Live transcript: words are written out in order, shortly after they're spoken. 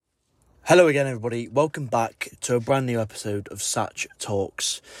Hello again, everybody. Welcome back to a brand new episode of Satch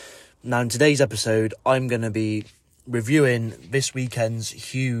Talks. Now, in today's episode, I'm going to be reviewing this weekend's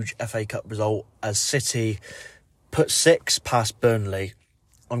huge FA Cup result as City put 6 past Burnley.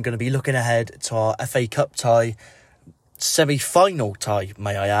 I'm going to be looking ahead to our FA Cup tie, semi-final tie,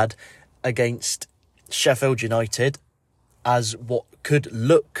 may I add, against Sheffield United as what could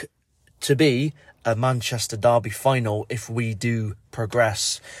look to be a Manchester derby final if we do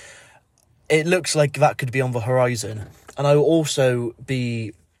progress. It looks like that could be on the horizon. And I will also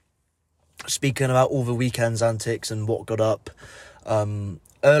be speaking about all the weekend's antics and what got up. Erling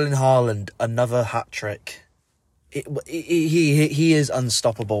Haaland, another hat-trick. He is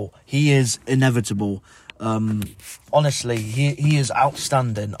unstoppable. He is inevitable. Honestly, he is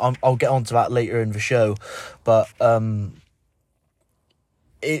outstanding. I'll get onto that later in the show. But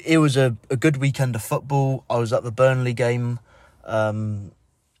it was a good weekend of football. I was at the Burnley game.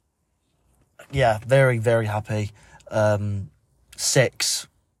 Yeah, very, very happy. 6.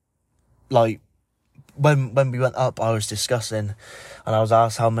 Like, when we went up, I was discussing, and I was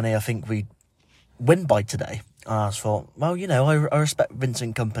asked how many I think we'd win by today. And I thought, well, I respect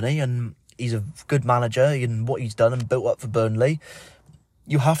Vincent Kompany, and he's a good manager, and what he's done and built up for Burnley,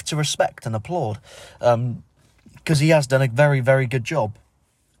 you have to respect and applaud. Because he has done a very, very good job.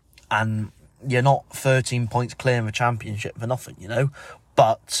 And you're not 13 points clear in the championship for nothing,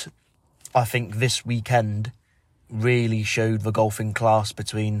 But I think this weekend really showed the golfing class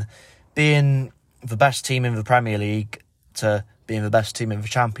between being the best team in the Premier League to being the best team in the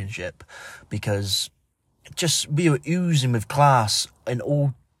Championship, because just we were oozing with class in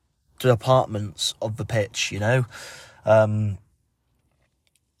all departments of the pitch, I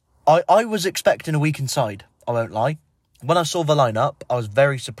was expecting a weakened side, I won't lie. When I saw the lineup, I was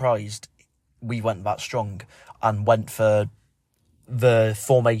very surprised we went that strong and went for the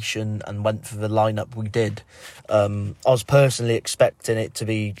formation and went for the lineup we did. I was personally expecting it to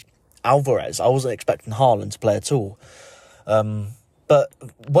be Alvarez. I wasn't expecting Haaland to play at all. But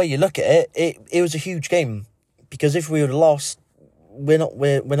when you look at it was a huge game, because if we would have lost, we're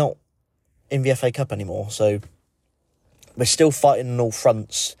not in the FA Cup anymore. So we're still fighting on all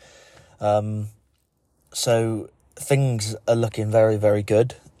fronts. So things are looking very, very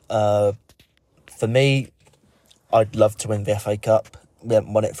good. For me, I'd love to win the FA Cup. We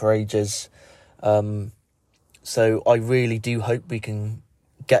haven't won it for ages. So I really do hope we can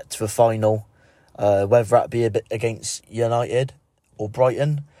get to the final. Whether that be a bit against United or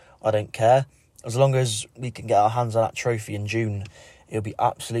Brighton, I don't care. As long as we can get our hands on that trophy in June, it'll be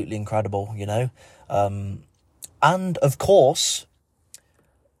absolutely incredible, And of course,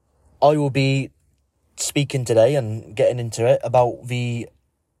 I will be speaking today and getting into it about the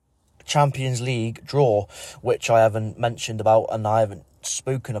Champions League draw, which I haven't mentioned about and I haven't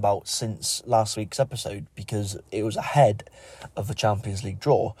spoken about since last week's episode, because it was ahead of the Champions League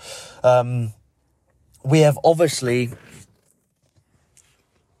draw. We have obviously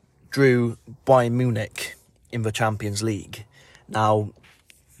drew Bayern Munich in the Champions League. Now,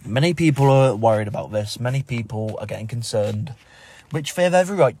 many people are worried about this. Many people are getting concerned, which they have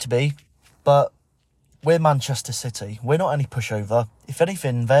every right to be, but we're Manchester City. We're not any pushover. If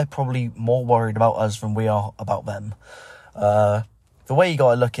anything, they're probably more worried about us than we are about them. The way you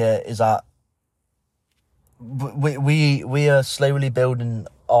got to look at it is that we are slowly building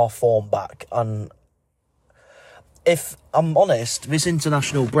our form back. And if I'm honest, this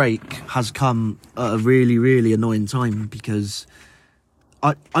international break has come at a really, really annoying time, because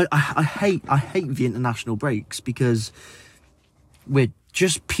I hate the international breaks, because we're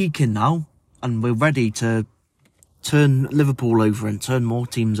just peaking now. And we're ready to turn Liverpool over and turn more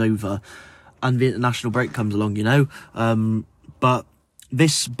teams over. And the international break comes along, But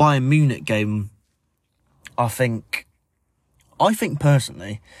this Bayern Munich game, I think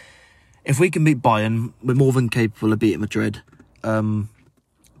personally, if we can beat Bayern, we're more than capable of beating Madrid.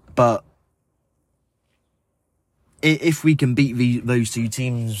 But if we can beat those two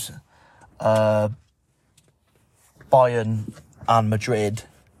teams, Bayern and Madrid,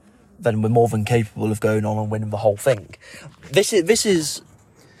 then we're more than capable of going on and winning the whole thing. This is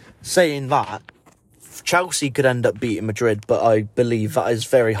saying that Chelsea could end up beating Madrid, but I believe that is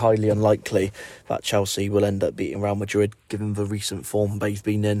very highly unlikely that Chelsea will end up beating Real Madrid, given the recent form they've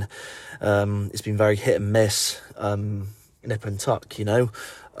been in. It's been very hit and miss, nip and tuck,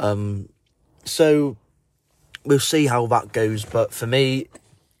 So we'll see how that goes. But for me,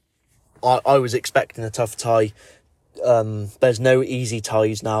 I was expecting a tough tie. There's no easy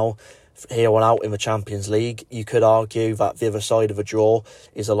ties now here on out in the Champions League. You could argue that the other side of a draw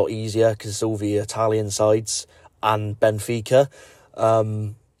is a lot easier because it's all the Italian sides and Benfica.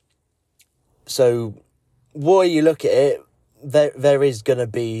 So, where you look at it, there is going to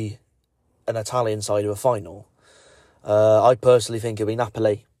be an Italian side of a final. I personally think it'll be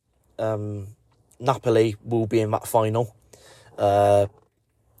Napoli. Napoli will be in that final.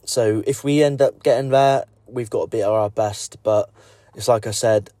 So if we end up getting there, we've got to be at our best. But it's like I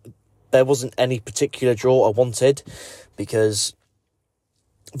said, there wasn't any particular draw I wanted, because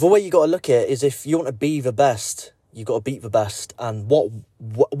the way you got to look at it is, if you want to be the best, you got to beat the best. And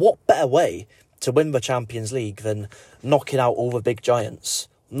what better way to win the Champions League than knocking out all the big giants,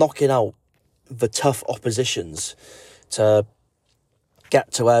 knocking out the tough oppositions to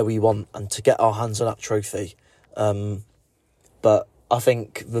get to where we want and to get our hands on that trophy. But I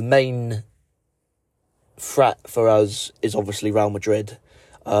think the main threat for us is obviously Real Madrid.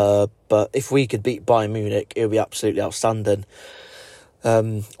 But if we could beat Bayern Munich, it would be absolutely outstanding.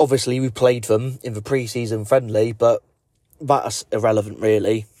 Obviously, we played them in the pre-season friendly, but that's irrelevant,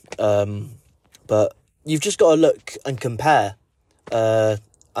 really. But you've just got to look and compare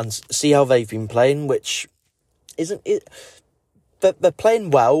and see how they've been playing, which isn't it. They're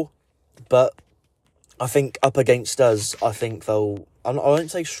playing well, but I think up against us, I think they'll, I won't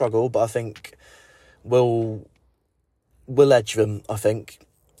say struggle, but I think we'll edge them, I think.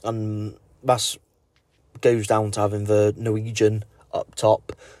 And that goes down to having the Norwegian up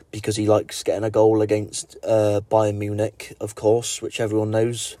top, because he likes getting a goal against Bayern Munich, of course, which everyone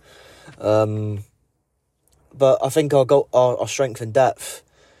knows. But I think our strength and depth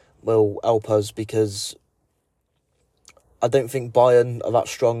will help us, because I don't think Bayern are that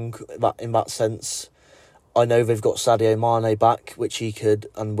strong in that sense. I know they've got Sadio Mane back, which he could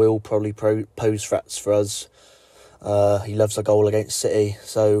and will probably pose threats for us. He loves a goal against City,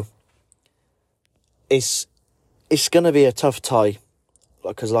 so it's going to be a tough tie,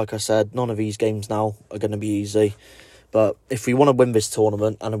 because like I said, none of these games now are going to be easy. But if we want to win this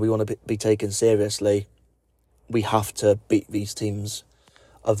tournament and we want to be taken seriously, we have to beat these teams.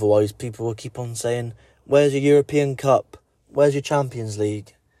 Otherwise, people will keep on saying, where's your European Cup? Where's your Champions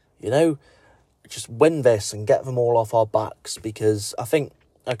League? You know, just win this and get them all off our backs, because I think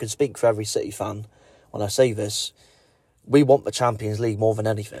I could speak for every City fan when I say this. We want the Champions League more than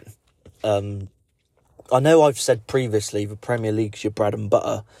anything. I know I've said previously the Premier League's your bread and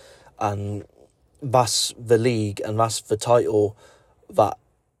butter, and that's the league and that's the title that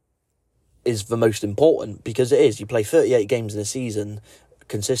is the most important, because it is. You play 38 games in a season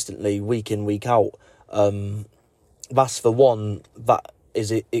consistently, week in, week out. That's the one that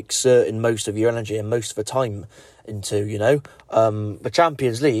is exerting most of your energy and most of the time into, you know. The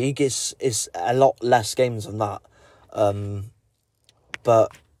Champions League is a lot less games than that.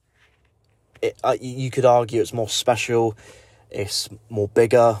 But you could argue it's more special, it's more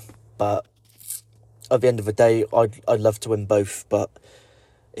bigger, but at the end of the day, I'd love to win both. But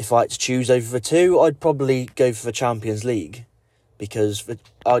if I had to choose over the two, I'd probably go for the Champions League, because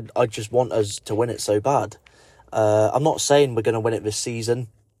I just want us to win it so bad. I'm not saying we're going to win it this season.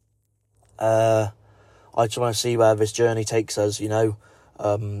 I just want to see where this journey takes us, you know.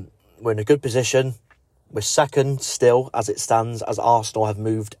 We're in a good position. We're second still, as it stands, as Arsenal have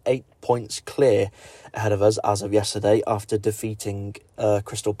moved 8 points clear ahead of us as of yesterday after defeating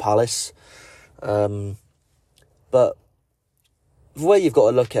Crystal Palace. But the way you've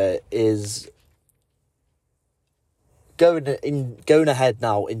got to look at it is going ahead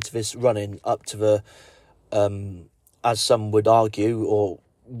now into this running up to the, as some would argue, or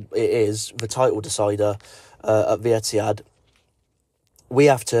it is, the title decider at the Etihad. We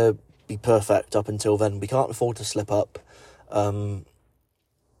have to be perfect up until then. We can't afford to slip up. So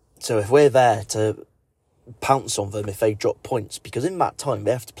if we're there to pounce on them if they drop points, because in that time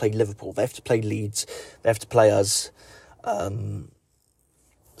they have to play Liverpool, they have to play Leeds, they have to play us.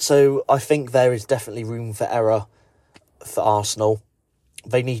 So I think there is definitely room for error for Arsenal.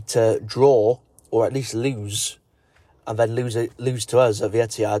 They need to draw or at least lose, and then lose to us at the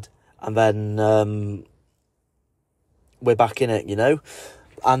Etihad, and then we're back in it, you know.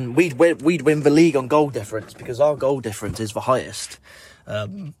 And we'd win the league on goal difference, because our goal difference is the highest.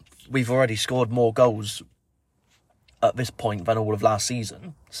 We've already scored more goals at this point than all of last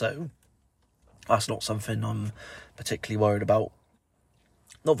season, so that's not something I'm particularly worried about.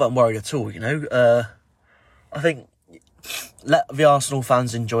 Not that I'm worried at all, you know. I think let the Arsenal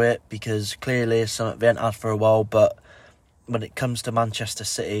fans enjoy it, because clearly it's something they haven't had for a while. But when it comes to Manchester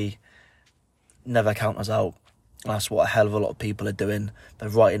City, never count us out. That's what a hell of a lot of people are doing. They're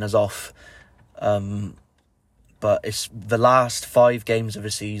writing us off. But it's the last 5 games of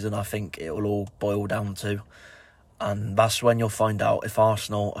the season, I think it will all boil down to. And that's when you'll find out if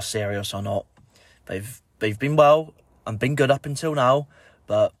Arsenal are serious or not. They've been well and been good up until now,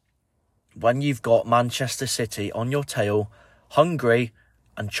 but when you've got Manchester City on your tail, hungry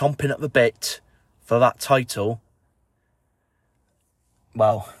and chomping at the bit for that title,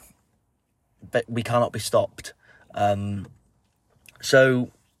 well, but we cannot be stopped.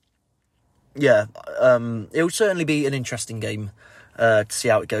 So, yeah, it will certainly be an interesting game to see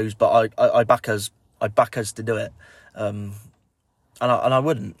how it goes. But I back us to do it. And I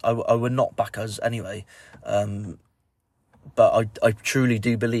wouldn't. I would not back us anyway. But I truly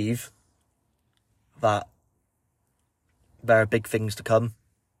do believe that there are big things to come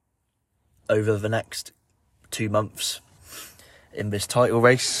over the next 2 months in this title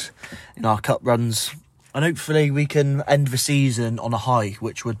race, in our cup runs. And hopefully we can end the season on a high,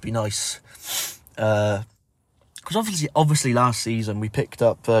 which would be nice. Because obviously last season we picked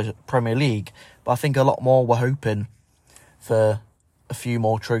up the Premier League, but I think a lot more were hoping for a few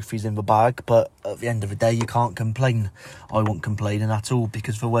more trophies in the bag. But at the end of the day, you can't complain. I won't complain at all,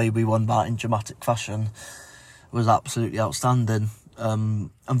 because the way we won that in dramatic fashion was absolutely outstanding. And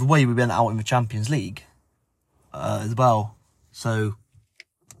the way we went out in the Champions League as well. So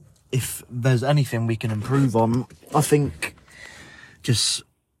if there's anything we can improve on, I think just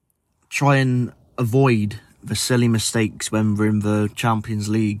try and avoid the silly mistakes when we're in the Champions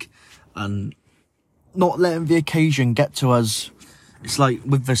League and not letting the occasion get to us. It's like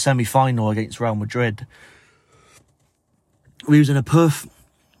with the semi-final against Real Madrid. We was in a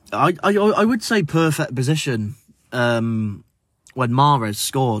I would say perfect position when Mahrez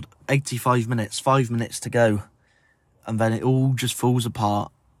scored. 85 minutes, 5 minutes to go. And then it all just falls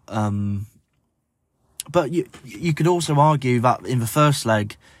apart. But you could also argue that in the first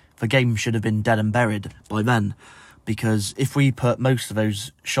leg, the game should have been dead and buried by then. Because if we put most of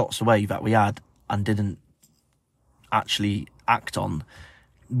those shots away that we had and didn't actually act on,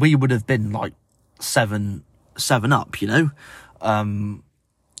 we would have been like 7 up, you know?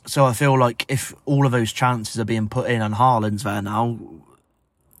 So I feel like if all of those chances are being put in and Haaland's there now,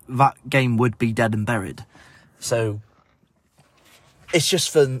 that game would be dead and buried. So it's just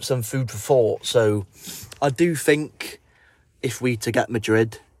for some food for thought. So I do think if we to get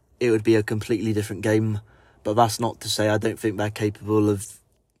Madrid, it would be a completely different game. But that's not to say I don't think they're capable of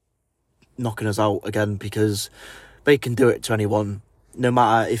knocking us out again, because they can do it to anyone. No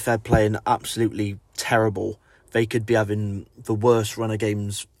matter if they're playing absolutely terrible, they could be having the worst run of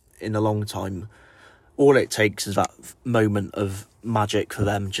games in a long time. All it takes is that moment of magic for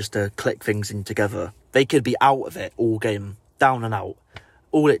them just to click things in together. They could be out of it all game, down and out.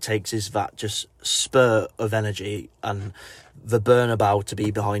 All it takes is that just spur of energy and the Bernabeu to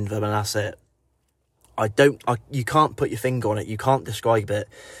be behind them, and that's it. You can't put your finger on it, you can't describe it.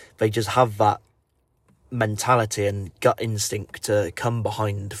 They just have that mentality and gut instinct to come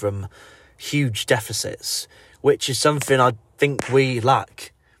behind from huge deficits, which is something I think we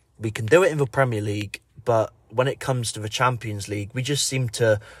lack. We can do it in the Premier League, but when it comes to the Champions League, we just seem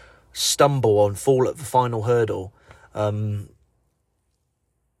to stumble and fall at the final hurdle.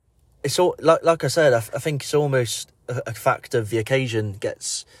 It's all like I said. I think it's almost a fact of the occasion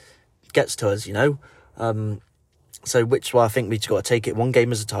gets to us, you know. So which is why I think we've got to take it one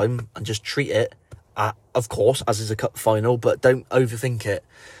game at a time and just treat it, of course, as is a cup final, but don't overthink it.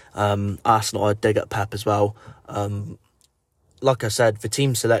 Arsenal, I dig at Pep as well. Like I said, the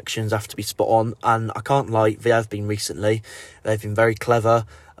team selections have to be spot on, and I can't lie, they have been recently. They've been very clever,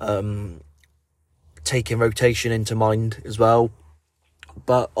 taking rotation into mind as well.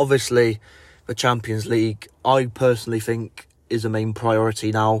 But obviously, the Champions League, I personally think, is a main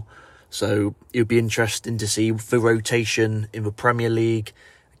priority now. So it would be interesting to see the rotation in the Premier League,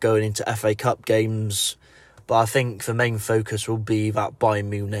 going into FA Cup games. But I think the main focus will be that Bayern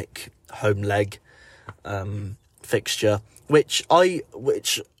Munich home leg fixture, which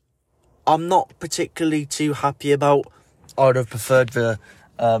I'm not particularly too happy about. I would have preferred the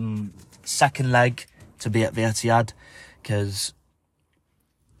second leg to be at the Etihad, because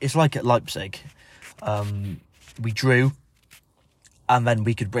it's like at Leipzig. We drew, and then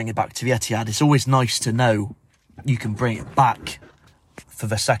we could bring it back to the Etihad. It's always nice to know you can bring it back for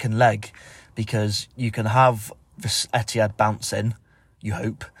the second leg, because you can have this Etihad bouncing, you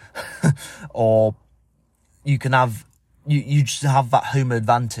hope, or you can have you just have that home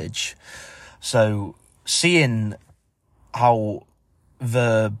advantage. So seeing how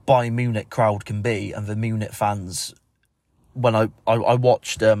the Bayern Munich crowd can be, and the Munich fans, when I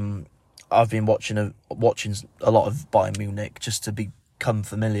watched, I've been watching a lot of Bayern Munich just to become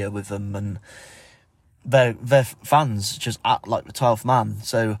familiar with them, and their fans just act like the 12th man.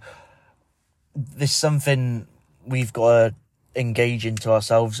 So this is something we've got to engage into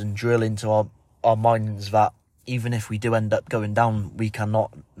ourselves and drill into our minds, that even if we do end up going down, we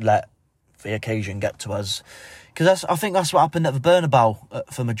cannot let the occasion get to us. Because I think that's what happened at the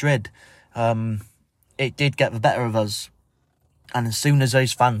Bernabeu for Madrid. It did get the better of us. And as soon as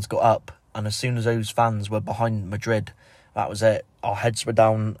those fans got up, and as soon as those fans were behind Madrid, that was it. Our heads were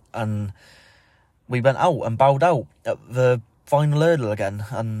down, and we went out and bowed out at the final hurdle again.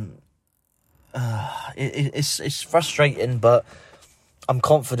 And it's frustrating, but I'm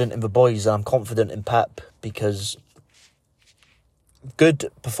confident in the boys, and I'm confident in Pep, because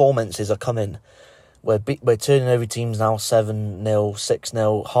good performances are coming. We're turning over teams now 7-0,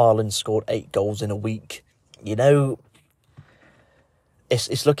 6-0. Haaland scored 8 goals in a week. You know,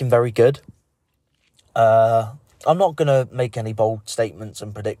 it's looking very good. I'm not going to make any bold statements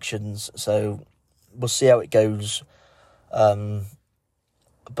and predictions, so we'll see how it goes.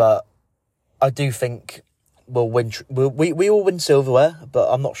 But I do think we'll win. We will win silverware, but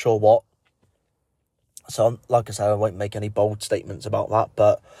I'm not sure what. So, like I said, I won't make any bold statements about that.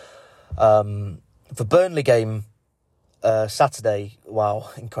 But the Burnley game Saturday, wow,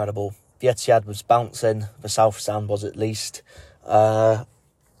 incredible. The Etihad was bouncing. The South Stand was, at least. I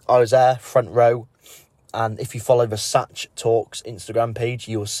was there, front row. And if you follow the Satch Talks Instagram page,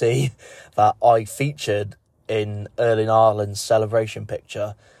 you will see that I featured in Erling Haaland's celebration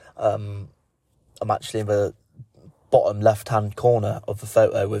picture. I'm actually in the bottom left-hand corner of the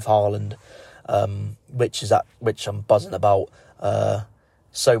photo with Haaland, which I'm buzzing about.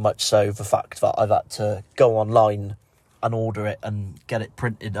 So much so, the fact that I've had to go online and order it and get it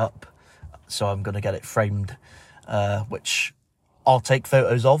printed up. So I'm going to get it framed, which I'll take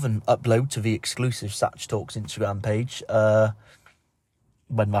photos of and upload to the exclusive Satch Talks Instagram page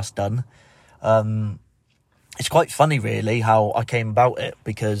when that's done. It's quite funny, really, how I came about it,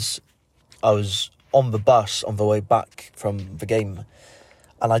 because I was on the bus on the way back from the game,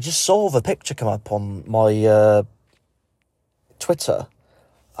 and I just saw the picture come up on my Twitter,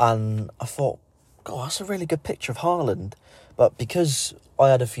 and I thought, God, that's a really good picture of Haaland. But because I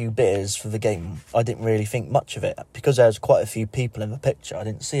had a few beers for the game, I didn't really think much of it. Because there was quite a few people in the picture, I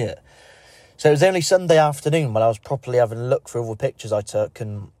didn't see it. So it was only Sunday afternoon when I was properly having a look through all the pictures I took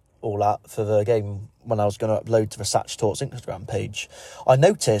and all that for the game, when I was going to upload to the Satch Talks Instagram page. I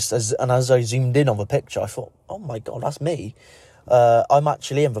noticed, as I zoomed in on the picture, I thought, oh my God, that's me. I'm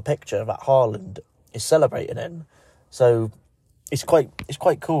actually in the picture that Haaland is celebrating in. So it's quite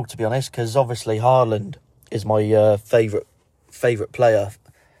cool, to be honest, because obviously Haaland is my favourite player,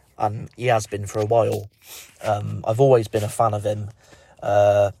 and he has been for a while. I've always been a fan of him.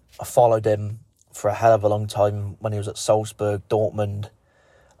 I followed him for a hell of a long time when he was at Salzburg, Dortmund,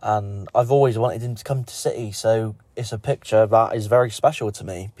 and I've always wanted him to come to City, so it's a picture that is very special to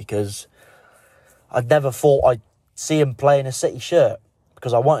me, because I'd never thought I'd see him play in a City shirt,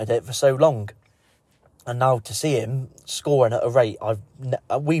 because I wanted it for so long. And now to see him scoring at a rate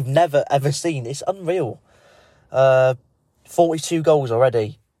we've never ever seen, it's unreal. 42 goals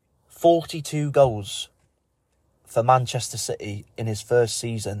already. 42 goals for Manchester City in his first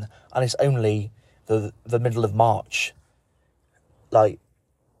season, and it's only the middle of March. Like,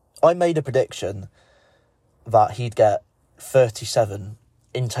 I made a prediction that he'd get 37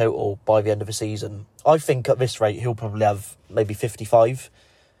 in total by the end of the season. I think at this rate he'll probably have maybe 55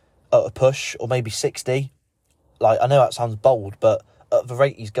 at a push, or maybe 60. Like, I know that sounds bold, but at the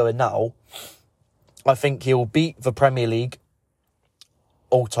rate he's going now, I think he'll beat the Premier League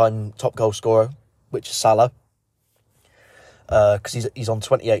all-time top goal scorer, which is Salah, because he's on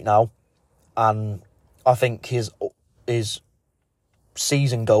 28 now, and I think his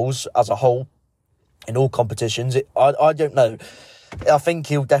season goals as a whole in all competitions, I don't know. I think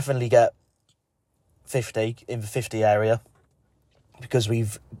he'll definitely get 50, in the 50 area, because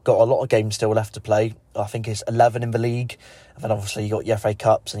we've got a lot of games still left to play. I think it's 11 in the league, and then obviously you got your FA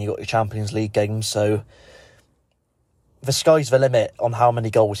Cups and you got your Champions League games, so the sky's the limit on how many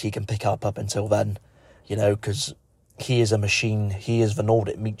goals he can pick up until then, you know, because he is a machine. He is the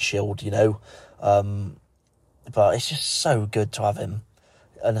Nordic meat shield, you know. But it's just so good to have him,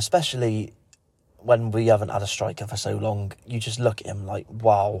 and especially when we haven't had a striker for so long, you just look at him like,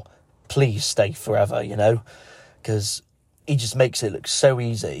 wow, please stay forever, you know, because he just makes it look so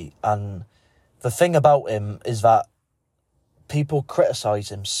easy. And the thing about him is that people criticise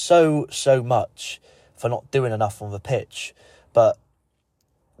him so much for not doing enough on the pitch, but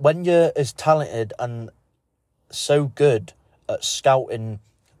when you're as talented and so good at scouting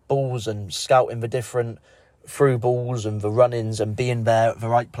balls and scouting the different through balls and the run-ins and being there at the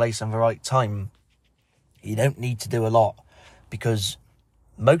right place and the right time, you don't need to do a lot, because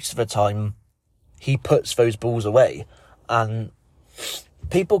most of the time he puts those balls away. And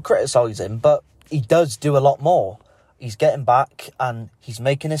people criticise him, but he does do a lot more. He's getting back and he's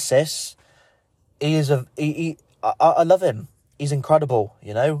making assists, he is I love him. He's incredible,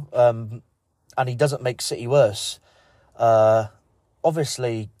 you know, and he doesn't make City worse.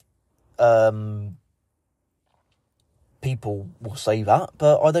 Obviously, people will say that,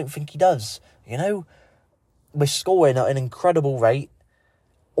 but I don't think he does. You know, we're scoring at an incredible rate,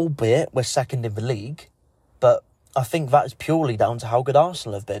 albeit we're second in the league, but I think that is purely down to how good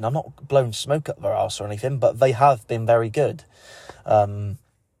Arsenal have been. I'm not blowing smoke up their arse or anything, but they have been very good. And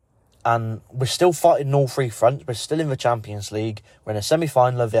we're still fighting on all three fronts. We're still in the Champions League. We're in a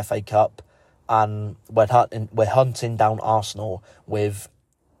semi-final of the FA Cup, and we're hunting down Arsenal with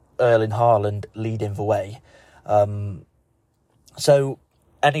Erling Haaland leading the way. So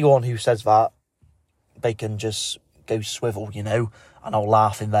anyone who says that, they can just go swivel, you know, and I'll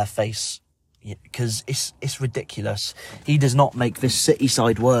laugh in their face, because it's ridiculous. He does not make this City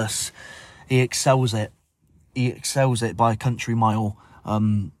side worse. He excels it. He excels it by a country mile.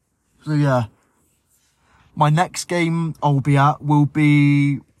 So yeah, my next game I'll be at will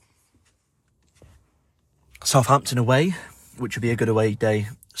be Southampton away, which will be a good away day.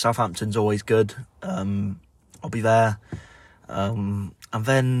 Southampton's always good. I'll be there. And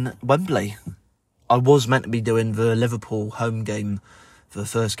then Wembley. I was meant to be doing the Liverpool home game for the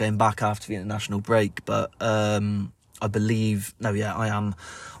first game back after the international break, but I believe... No, yeah, I am.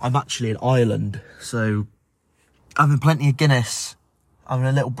 I'm actually in Ireland, so having plenty of Guinness, having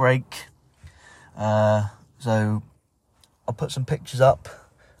a little break. So I'll put some pictures up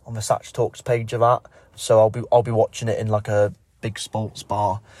on the Satch Talks page of that. So I'll be watching it in like a big sports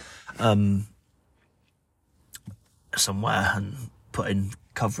bar somewhere and putting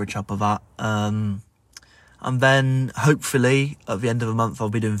coverage up of that. And then hopefully at the end of the month I'll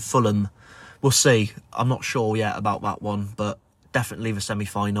be doing Fulham. We'll see. I'm not sure yet about that one, but definitely the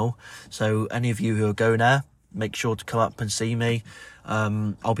semi-final. So any of you who are going there, make sure to come up and see me.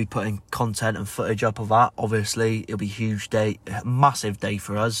 I'll be putting content and footage up of that. Obviously, it'll be a huge day, a massive day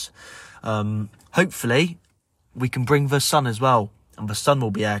for us. Hopefully, we can bring the sun as well. And the sun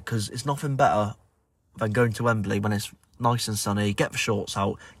will be there, because it's nothing better than going to Wembley when it's nice and sunny. Get the shorts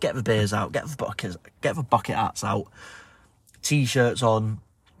out, get the beers out, get the bucket hats out, T-shirts on,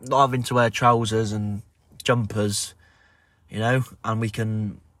 not having to wear trousers and jumpers, you know, and we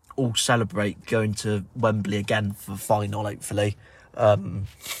can all celebrate going to Wembley again for the final, hopefully. But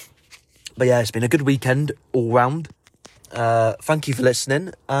yeah, it's been a good weekend all round. Thank you for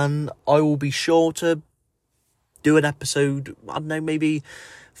listening, and I will be sure to do an episode, I don't know, maybe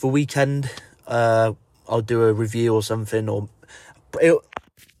for weekend. I'll do a review or something, or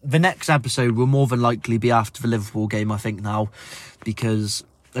the next episode will more than likely be after the Liverpool game, I think, now, because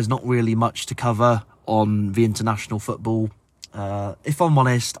there's not really much to cover on the international football. If I'm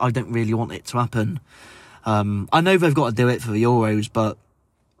honest, I don't really want it to happen. I know they've got to do it for the Euros, but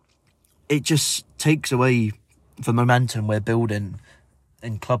it just takes away the momentum we're building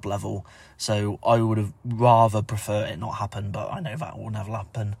in club level. So I would have rather prefer it not happen, but I know that will never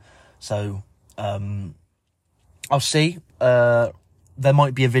happen. So I'll see. There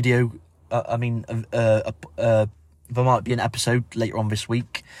might be a video. There might be an episode later on this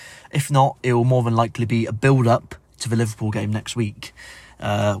week. If not, it will more than likely be a build-up to the Liverpool game next week,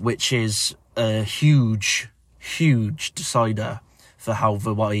 which is a huge decider for how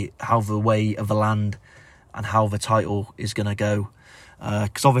the way of the land and how the title is going to go.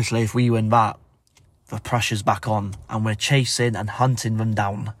 Because obviously, if we win that, the pressure's back on, and we're chasing and hunting them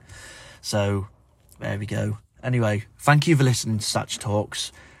down. So there we go. Anyway, thank you for listening to Satch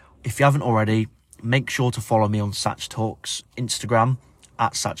Talks. If you haven't already, make sure to follow me on Satch Talks Instagram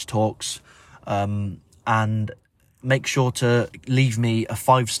 @Satch Talks, and make sure to leave me a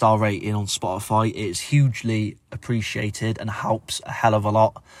 5-star rating on Spotify. It's hugely appreciated and helps a hell of a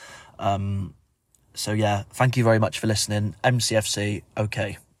lot. So yeah, thank you very much for listening. MCFC,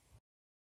 okay.